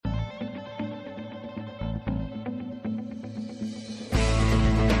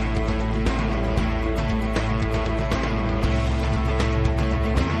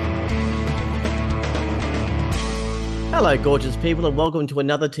Hello, gorgeous people, and welcome to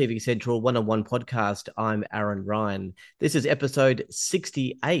another TV Central One-on-One podcast. I'm Aaron Ryan. This is episode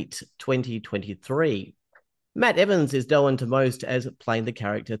 68, 2023. Matt Evans is known to most as playing the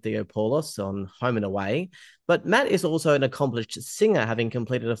character Theo Paulos on Home and Away, but Matt is also an accomplished singer, having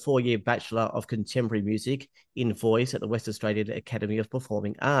completed a 4-year Bachelor of Contemporary Music in Voice at the West Australian Academy of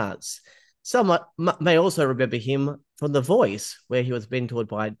Performing Arts. Some may also remember him from The Voice, where he was mentored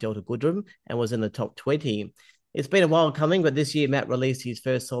by Delta Goodrem and was in the top 20. It's been a while coming, but this year Matt released his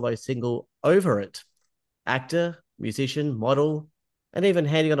first solo single, Over It. Actor, musician, model, and even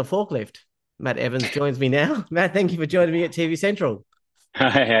handing on a forklift. Matt Evans joins me now. Matt, thank you for joining me at TV Central.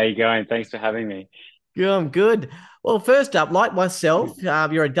 Hi, how you going? Thanks for having me. Yeah, I'm good. Well, first up, like myself,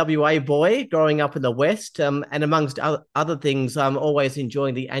 you're a WA boy growing up in the West, and amongst other things, I'm always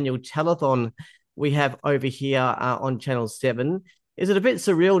enjoying the annual telethon we have over here on Channel 7. Is it a bit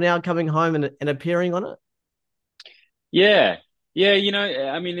surreal now coming home and appearing on it? Yeah, yeah.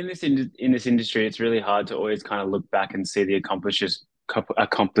 I mean, in this industry, it's really hard to always kind of look back and see the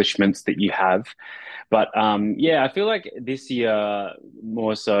accomplishments that you have. But yeah, I feel like this year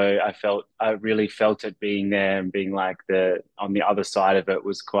more so, I really felt it being there and being like the on the other side of it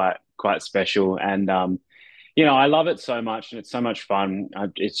was quite special. And I love it so much, and it's so much fun.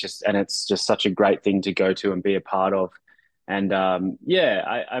 It's just such a great thing to go to and be a part of. And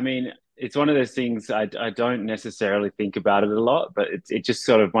yeah, I mean, it's one of those things I don't necessarily think about it a lot, but it just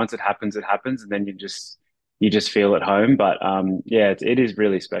sort of once it happens, and then you just feel at home. But yeah, it is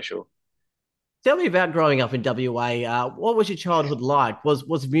really special. Tell me about growing up in WA. What was your childhood like?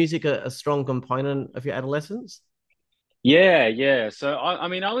 Was music a strong component of your adolescence? Yeah, yeah. So I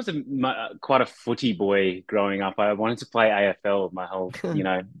mean, I was quite a footy boy growing up. I wanted to play AFL my whole,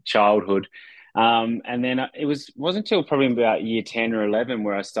 childhood. And then it wasn't until probably about year 10 or 11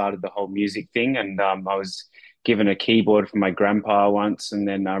 where I started the whole music thing. And I was given a keyboard from my grandpa once, and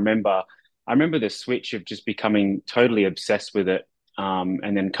then I remember the switch of just becoming totally obsessed with it.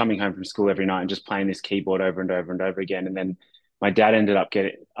 And then coming home from school every night and just playing this keyboard over and over and over again. And then my dad ended up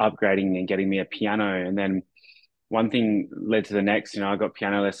getting upgrading and getting me a piano, and then one thing led to the next. I got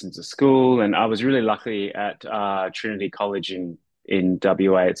piano lessons at school, and I was really lucky at Trinity College in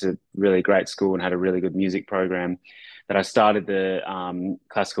WA. It's a really great school and had a really good music program. That I started the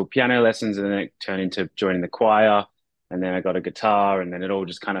classical piano lessons, and then it turned into joining the choir, and then I got a guitar, and then it all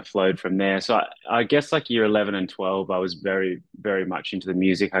just kind of flowed from there. So I guess like year 11 and 12, I was very, very much into the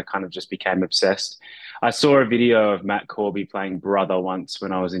music. I kind of just became obsessed. I saw a video of Matt Corby playing Brother once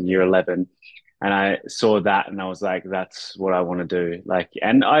when I was in year 11, and I saw that and I was like, that's what I want to do. Like,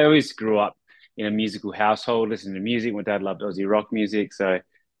 and I always grew up in a musical household, listening to music. My dad loved Aussie rock music. So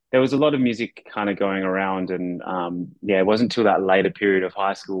there was a lot of music kind of going around. And yeah, it wasn't until that later period of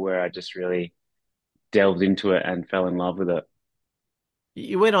high school where I just really delved into it and fell in love with it.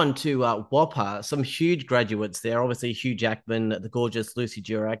 You went on to WAPA, some huge graduates there. Obviously, Hugh Jackman, the gorgeous Lucy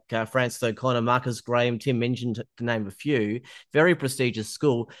Durack, Francis O'Connor, Marcus Graham, Tim mentioned to name a few. Very prestigious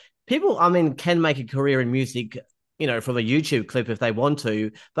school. People, I mean, can make a career in music, from a YouTube clip if they want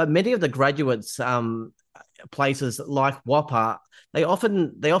to. But many of the graduates, places like WAPA, they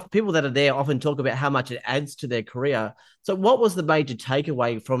often people that are there often talk about how much it adds to their career. So, what was the major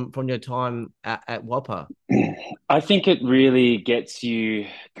takeaway from your time at WAPA? I think it really gets you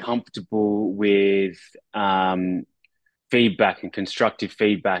comfortable with feedback and constructive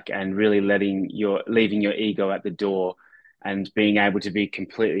feedback, and really leaving your ego at the door and being able to be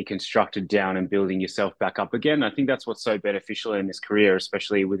completely constructed down and building yourself back up again. I think that's what's so beneficial in this career,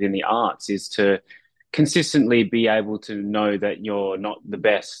 especially within the arts, is to consistently be able to know that you're not the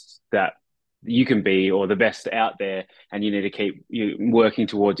best that you can be or the best out there, and you need to keep you working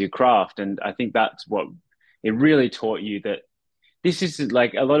towards your craft. And I think that's what it really taught you, that this is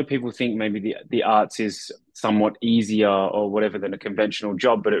like a lot of people think maybe the arts is somewhat easier or whatever than a conventional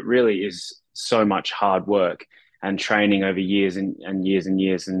job, but it really is so much hard work and training over years and years and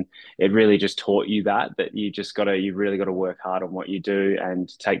years. And it really just taught you that you really got to work hard on what you do and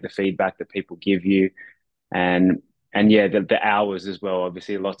take the feedback that people give you. And yeah, the hours as well,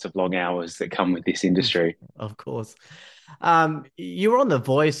 obviously lots of long hours that come with this industry. Of course. You were on The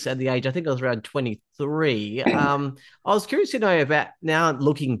Voice at the age, I think I was around 23. I was curious to know about now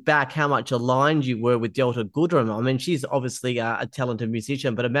looking back how much aligned you were with Delta Goodrem. I mean, she's obviously a talented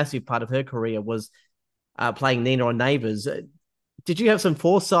musician, but a massive part of her career was playing Nina on Neighbours. Did you have some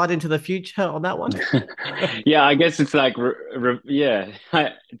foresight into the future on that one? Yeah, I guess it's like yeah,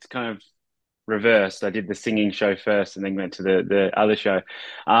 it's kind of reversed. I did the singing show first and then went to the other show.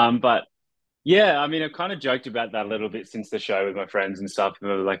 But yeah, I mean, I've kind of joked about that a little bit since the show with my friends and stuff. And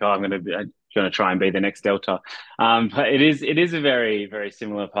they were like, "Oh, I'm going to going to try and be the next Delta. But it is a very very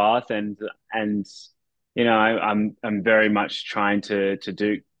similar path, and you know I'm very much trying to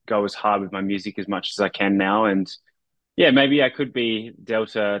do go as hard with my music as much as I can now, and yeah, maybe I could be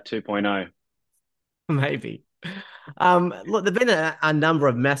Delta 2.0. Maybe. Look, there've been a number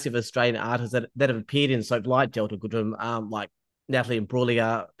of massive Australian artists that have appeared in soap like Delta Goodrem, like Natalie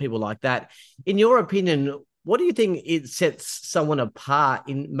Imbruglia, people like that. In your opinion, what do you think it sets someone apart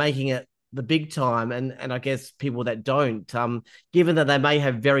in making it the big time, and I guess people that don't, given that they may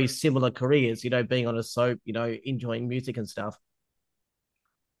have very similar careers, being on a soap, enjoying music and stuff.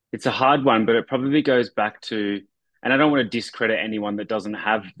 It's a hard one, but it probably goes back to, and I don't want to discredit anyone that doesn't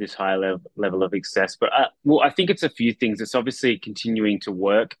have this high level of success, but well, I think it's a few things. It's obviously continuing to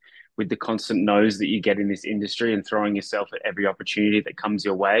work with the constant no's that you get in this industry and throwing yourself at every opportunity that comes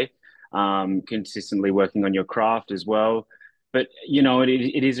your way, consistently working on your craft as well. But, you know, it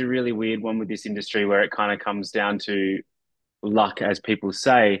is a really weird one with this industry where it kind of comes down to luck, as people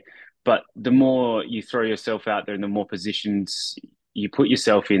say. But the more you throw yourself out there and the more positions you put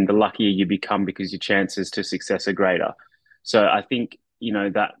yourself in, the luckier you become because your chances to success are greater. So I think, you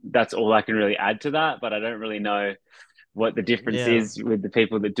know, that's all I can really add to that, but I don't really know what the difference Yeah, is with the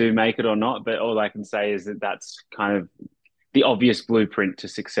people that do make it or not. But all I can say is that that's kind of the obvious blueprint to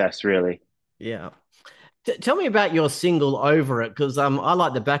success, really. yeah. Tell me about your single "Over It" because I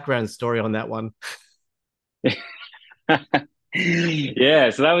like the background story on that one. Yeah,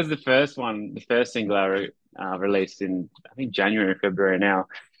 so that was the first one, the first single released in, I think, January, February now.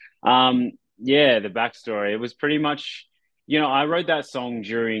 Yeah, the backstory. It was pretty much, you know, I wrote that song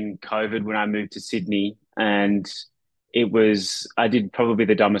during COVID when I moved to Sydney, and I did probably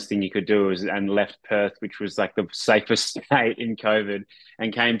the dumbest thing you could do was and left Perth, which was like the safest state in COVID,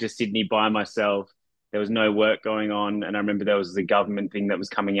 and came to Sydney by myself. There was no work going on, and I remember there was the government thing that was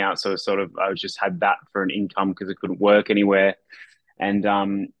coming out, so sort of I just had that for an income because I couldn't work anywhere, and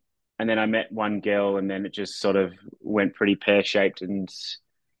and then I met one girl, and then it just sort of went pretty pear shaped, and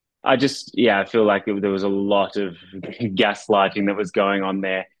I just, yeah, I feel like there was a lot of gaslighting that was going on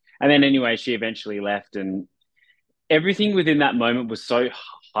there. And then anyway, she eventually left, and everything within that moment was so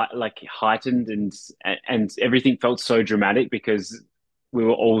like heightened, and everything felt so dramatic because we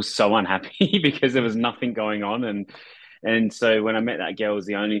were all so unhappy because there was nothing going on, and so when I met that girl, it was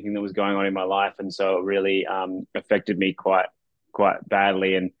the only thing that was going on in my life, and so it really affected me quite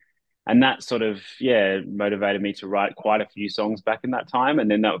badly, and that sort of, yeah, motivated me to write quite a few songs back in that time,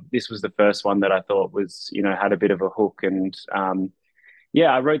 and then this was the first one that I thought was, you know, had a bit of a hook, and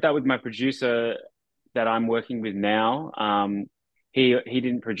yeah, I wrote that with my producer that I'm working with now. He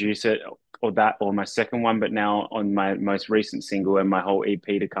didn't produce it or my second one, but now on my most recent single and my whole EP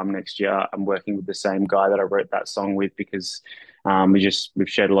to come next year, I'm working with the same guy that I wrote that song with because we've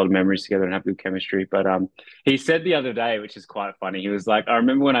shared a lot of memories together and have good chemistry. But he said the other day, which is quite funny, he was like, I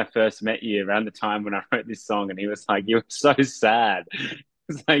remember when I first met you around the time when I wrote this song, and he was like, you were so sad.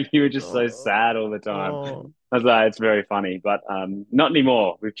 It's like you were just so sad all the time. Oh. I was like, it's very funny, but not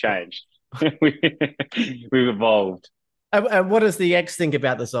anymore. We've changed. We've evolved. And what does the ex think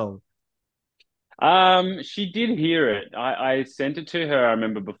about the song? She did hear it. I sent it to her, I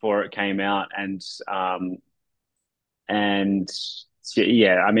remember before it came out, and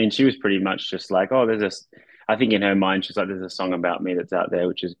yeah, I mean, she was pretty much just like, oh, I think in her mind, she's like, there's a song about me that's out there,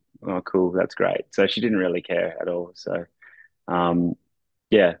 which is, oh, cool, that's great. So she didn't really care at all. So, um,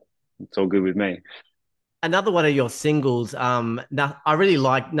 yeah, it's all good with me. Another one of your singles, I really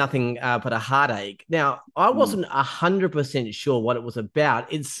like Nothing But a Heartache. Now, I Mm. wasn't 100% sure what it was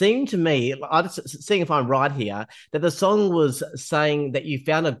about. It seemed to me, I'm just seeing if I'm right here, that the song was saying that you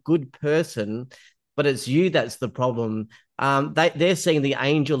found a good person, but it's you that's the problem. They're seeing the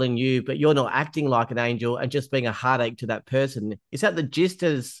angel in you, but you're not acting like an angel and just being a heartache to that person. Is that the gist?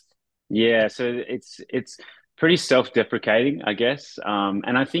 As Yeah, so it's pretty self-deprecating, I guess.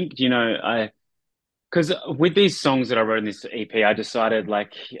 And I think, you know, I because with these songs that I wrote in this EP, I decided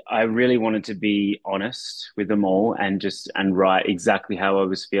like I really wanted to be honest with them all and write exactly how I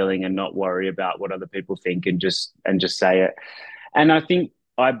was feeling and not worry about what other people think and just say it. And I think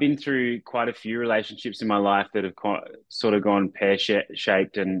I've been through quite a few relationships in my life that have sort of gone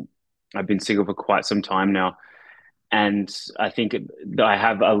pear-shaped, and I've been single for quite some time now. And I think I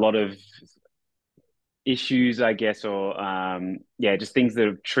have a lot of issues, I guess, or yeah, just things that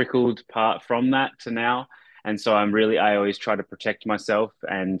have trickled part from that to now. And so I always try to protect myself,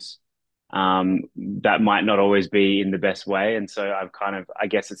 and that might not always be in the best way. And so I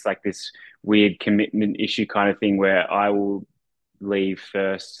guess it's like this weird commitment issue kind of thing where I will leave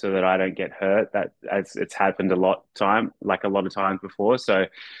first so that I don't get hurt. That as it's happened a lot of times before. So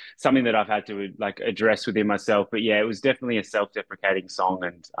something that I've had to like address within myself. But yeah, it was definitely a self-deprecating song.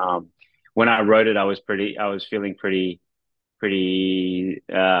 And when I wrote it, I was feeling pretty,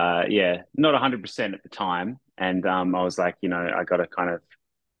 yeah, not 100% at the time. And I was like, I got to kind of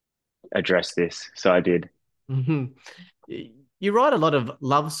address this. So I did. Mhm. You write a lot of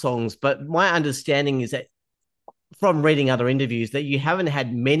love songs, but my understanding is that from reading other interviews that you haven't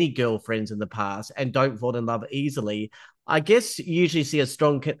had many girlfriends in the past and don't fall in love easily. I guess you usually see a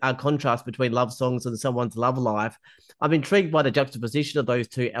strong contrast between love songs and someone's love life. I'm intrigued by the juxtaposition of those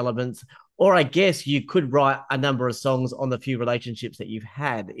two elements. Or I guess you could write a number of songs on the few relationships that you've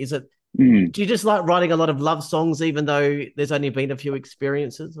had. Is it, Mm. do you just like writing a lot of love songs, even though there's only been a few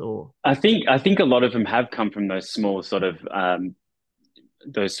experiences? Or I think a lot of them have come from those small sort of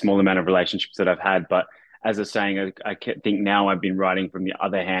those small amount of relationships that I've had. But as I was saying, I think now I've been writing from the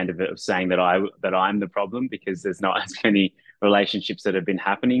other hand of it, of saying that I'm the problem because there's not as many relationships that have been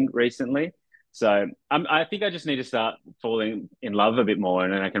happening recently. So I think I just need to start falling in love a bit more,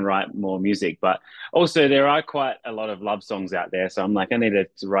 and then I can write more music. But also, there are quite a lot of love songs out there, so I'm like, I need to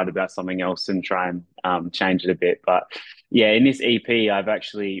write about something else and try and change it a bit. But yeah, in this EP, I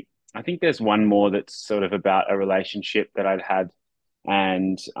think there's one more that's sort of about a relationship that I'd had,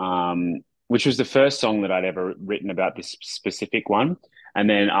 and which was the first song that I'd ever written about this specific one. And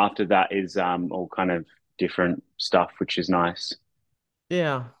then after that is all kind of different stuff, which is nice.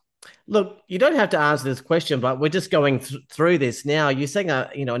 yeah. Look, you don't have to answer this question, but we're just going through this now. You're saying a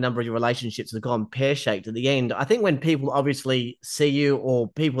number of your relationships have gone pear shaped at the end. I think when people obviously see you, or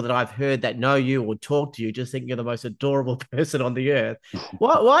people that I've heard that know you or talk to you, just think you're the most adorable person on the earth.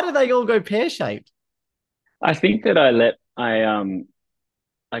 Why do they all go pear shaped? I think that I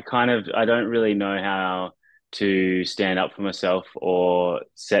don't really know how to stand up for myself or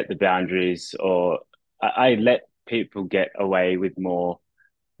set the boundaries, or I let people get away with more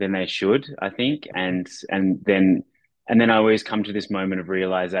than they should, I think. And then I always come to this moment of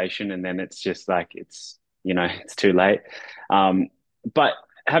realization, and then it's just like it's too late. But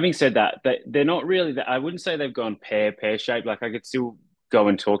having said that, they're not really that. I wouldn't say they've gone pear shaped. Like I could still go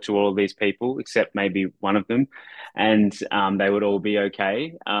and talk to all of these people, except maybe one of them, and they would all be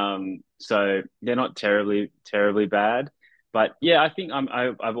okay. So they're not terribly bad. But yeah, I think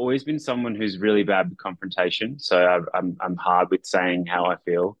I've always been someone who's really bad with confrontation. So I'm hard with saying how I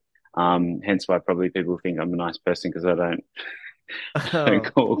feel. Hence why probably people think I'm a nice person because I don't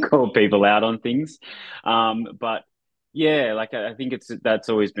don't Oh. call people out on things. But yeah, like I think that's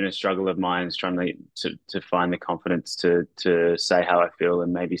always been a struggle of mine, is trying to find the confidence to say how I feel,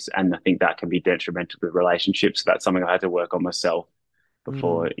 and I think that can be detrimental to relationships. That's something I had to work on myself Hmm.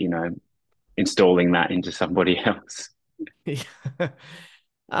 before, installing that into somebody else.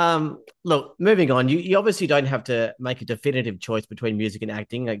 Look, moving on, you obviously don't have to make a definitive choice between music and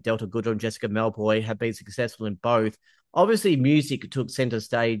acting. Like Delta Goodrem and Jessica Malfoy have been successful in both. Obviously, music took center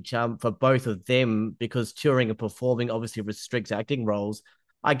stage for both of them because touring and performing obviously restricts acting roles.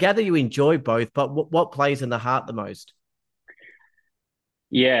 I gather you enjoy both, but what plays in the heart the most?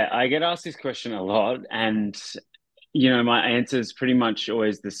 Yeah, I get asked this question a lot, and my answer is pretty much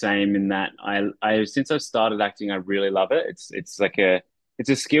always the same in that I since I've started acting, I really love it. It's a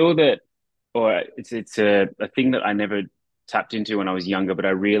skill or it's a thing that I never tapped into when I was younger, but I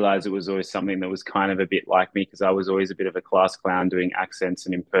realized it was always something that was kind of a bit like me because I was always a bit of a class clown doing accents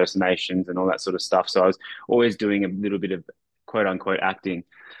and impersonations and all that sort of stuff. So I was always doing a little bit of quote unquote acting.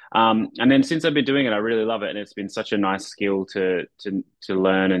 And then since I've been doing it, I really love it, and it's been such a nice skill to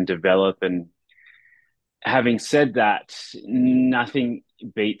learn and develop. And having said that, nothing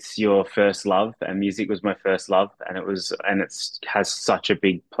beats your first love, and music was my first love, and it's has such a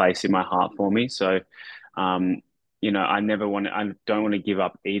big place in my heart for me. So, um, I don't want to give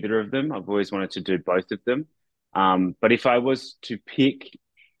up either of them. I've always wanted to do both of them. But if I was to pick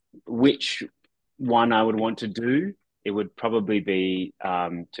which one I would want to do, it would probably be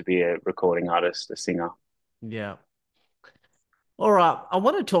to be a recording artist, a singer. Yeah. All right, I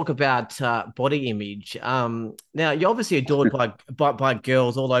want to talk about body image. Now, you're obviously adored by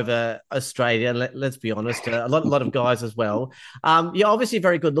girls all over Australia. Let's be honest, a lot of guys as well. You're obviously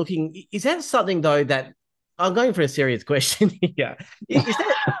very good looking. Is that something though that I'm going for a serious question here?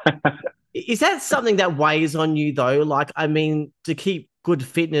 Is that something that weighs on you though? Like, I mean, to keep good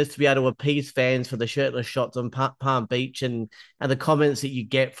fitness, to be able to appease fans for the shirtless shots on Palm Beach and the comments that you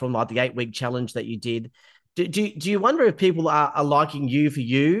get from like the 8 week challenge that you did. Do you wonder if people are liking you for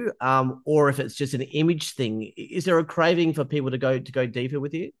you, or if it's just an image thing? Is there a craving for people to go deeper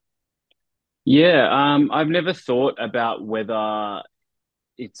with you? Yeah, I've never thought about whether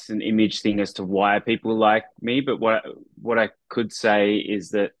it's an image thing as to why people like me, but what I could say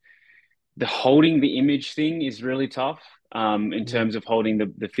is that the holding the image thing is really tough, in Mm. terms of holding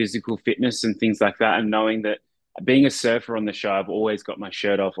the physical fitness and things like that, and knowing that being a surfer on the show, I've always got my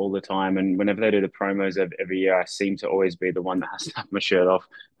shirt off all the time, and whenever they do the promos every year, I seem to always be the one that has to have my shirt off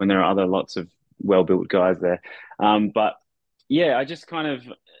when there are other lots of well-built guys there. But yeah, I just kind of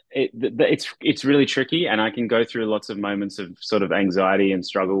it's really tricky, and I can go through lots of moments of sort of anxiety and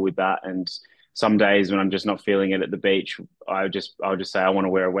struggle with that, and some days when I'm just not feeling it at the beach, I'll just say I want to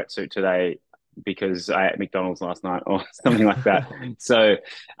wear a wetsuit today because I ate McDonald's last night or something like that. So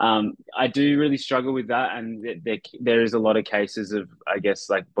I do really struggle with that, and there is a lot of cases of, I guess,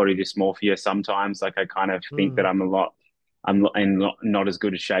 like body dysmorphia. Sometimes, like I kind of think that Mm. I'm in not as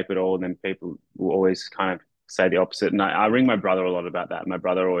good a shape at all. And then people will always kind of say the opposite. And I ring my brother a lot about that. My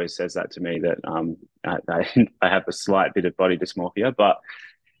brother always says that to me that I have a slight bit of body dysmorphia, but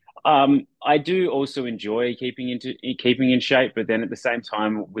I do also enjoy keeping in shape, but then at the same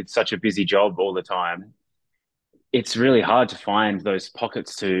time, with such a busy job all the time, it's really hard to find those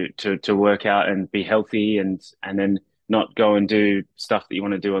pockets to work out and be healthy, and then not go and do stuff that you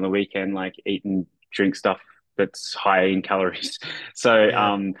want to do on the weekend, like eat and drink stuff that's high in calories. So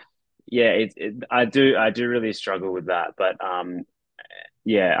Yeah. yeah, I do really struggle with that, but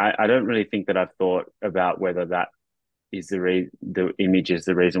yeah, I don't really think that I've thought about whether that is the image is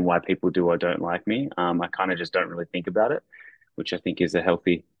the reason why people do or don't like me. I kind of just don't really think about it, which I think is a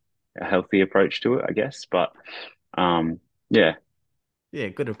healthy approach to it, I guess. But um, yeah. Yeah,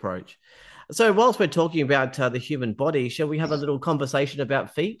 good approach. So, whilst we're talking about the human body, shall we have a little conversation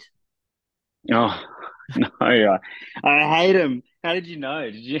about feet? Oh no, I hate them. How did you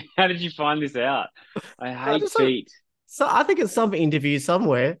know? Did you? How did you find this out? I I hate just like, feet. so I think it's some interview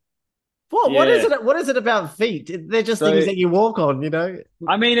somewhere. What is Yeah. it? What is it about feet? They're just things So that you walk on, you know,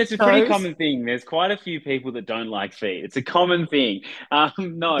 I mean, it's a pretty toes. common thing. There's quite a few people that don't like feet. It's a common thing.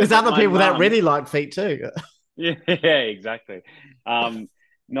 No, There's but other my people that mum, really like feet too. yeah, exactly. Um,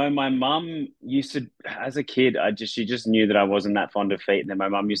 no, my mum used to, as a kid, she just knew that I wasn't that fond of feet, and then my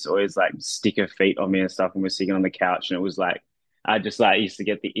mum used to always like stick her feet on me and stuff when we're sitting on the couch, and it was like I just like used to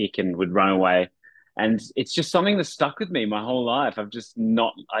get the ick and would run away, and it's just something that stuck with me my whole life. I just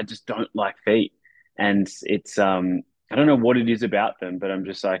don't like feet, and it's I don't know what it is about them, but I'm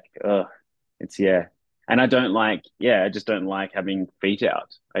just like, ugh, it's yeah, and I just don't like having feet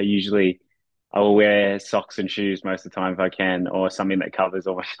out. I will wear socks and shoes most of the time if I can, or something that covers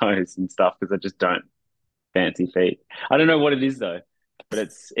all my toes and stuff because I just don't fancy feet. I don't know what it is though, but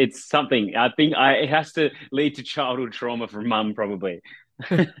it's something. I think it has to lead to childhood trauma from mum probably.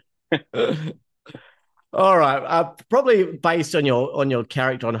 All right. Probably based on your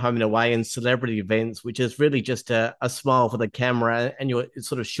character on Home and Away and celebrity events, which is really just a smile for the camera and your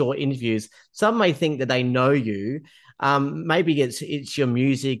sort of short interviews. Some may think that they know you. Maybe it's your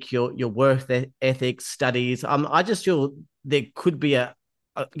music, your work ethics, studies. I just feel there could be a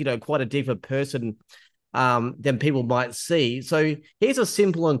quite a deeper person than people might see. So here's a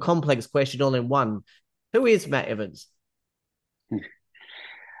simple and complex question all in one. Who is Matt Evans?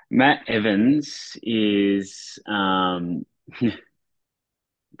 Matt Evans is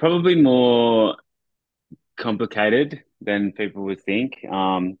probably more complicated than people would think.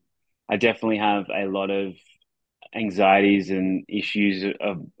 I definitely have a lot of anxieties and issues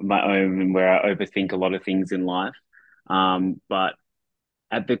of my own, and where I overthink a lot of things in life. But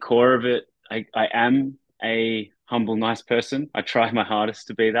at the core of it, I am a humble, nice person. I try my hardest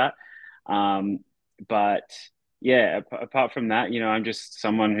to be that. Um, but yeah, apart from that, I'm just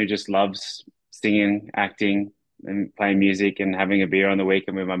someone who just loves singing, acting, and playing music and having a beer on the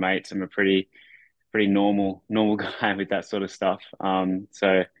weekend with my mates. I'm a pretty normal guy with that sort of stuff.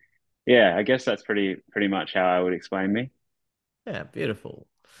 So yeah, I guess that's pretty much how I would explain me. Yeah, beautiful.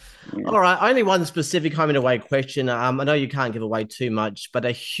 Yeah. All right, only one specific home and away question. I know you can't give away too much, but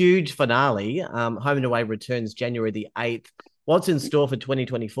a huge finale. Home and away returns January the 8th. What's in store for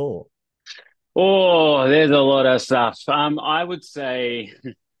 2024? Oh, there's a lot of stuff. I would say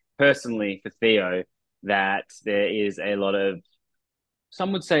personally for Theo that there is a lot of,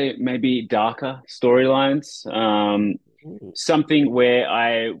 some would say maybe darker storylines. Ooh. Something where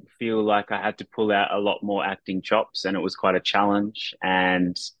I feel like I had to pull out a lot more acting chops, and it was quite a challenge.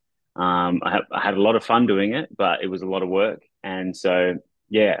 And I had a lot of fun doing it, but it was a lot of work. And so,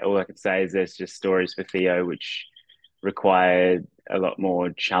 yeah, all I could say is there's just stories for Theo which required a lot more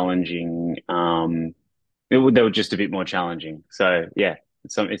challenging. They were just a bit more challenging. So, yeah,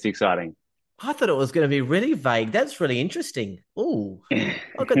 it's exciting. I thought it was going to be really vague. That's really interesting. Oh,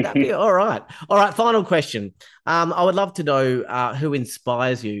 how could that be? All right. All right. Final question. I would love to know who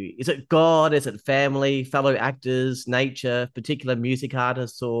inspires you. Is it God? Is it family, fellow actors, nature, particular music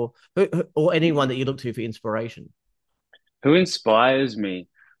artists, or anyone that you look to for inspiration? Who inspires me?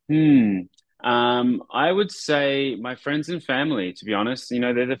 Hmm. I would say my friends and family, to be honest. You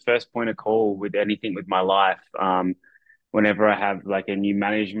know, they're the first point of call with anything with my life. Whenever I have like a new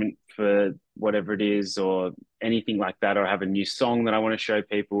management for whatever it is or anything like that, or I have a new song that I want to show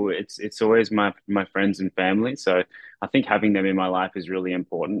people, it's always my friends and family. So I think having them in my life is really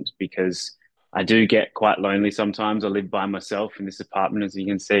important because I do get quite lonely sometimes. I live by myself in this apartment, as you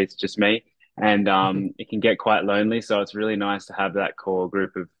can see, it's just me. And it can get quite lonely. So it's really nice to have that core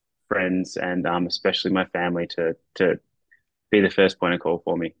group of friends and especially my family to be the first point of call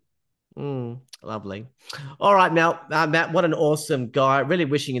for me. Lovely. All right, Matt, what an awesome guy. Really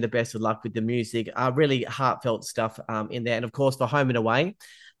wishing you the best of luck with the music. Really heartfelt stuff in there. And of course, for Home and Away.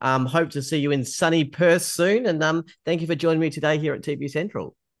 Hope to see you in sunny Perth soon. And thank you for joining me today here at TV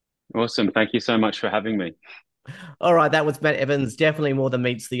Central. Awesome. Thank you so much for having me. All right, that was Matt Evans. Definitely more than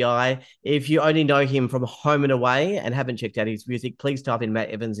meets the eye. If you only know him from Home and Away and haven't checked out his music, please type in Matt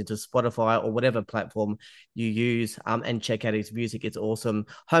Evans into Spotify or whatever platform you use and check out his music. It's awesome.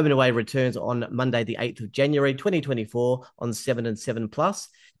 Home and Away returns on Monday, the 8th of January, 2024 on 7 and 7 Plus.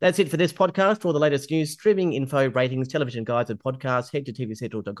 That's it for this podcast. For all the latest news, streaming info, ratings, television guides, and podcasts, head to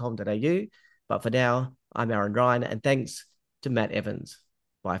tvcentral.com.au. But for now, I'm Aaron Ryan, and thanks to Matt Evans.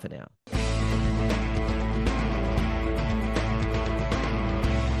 Bye for now.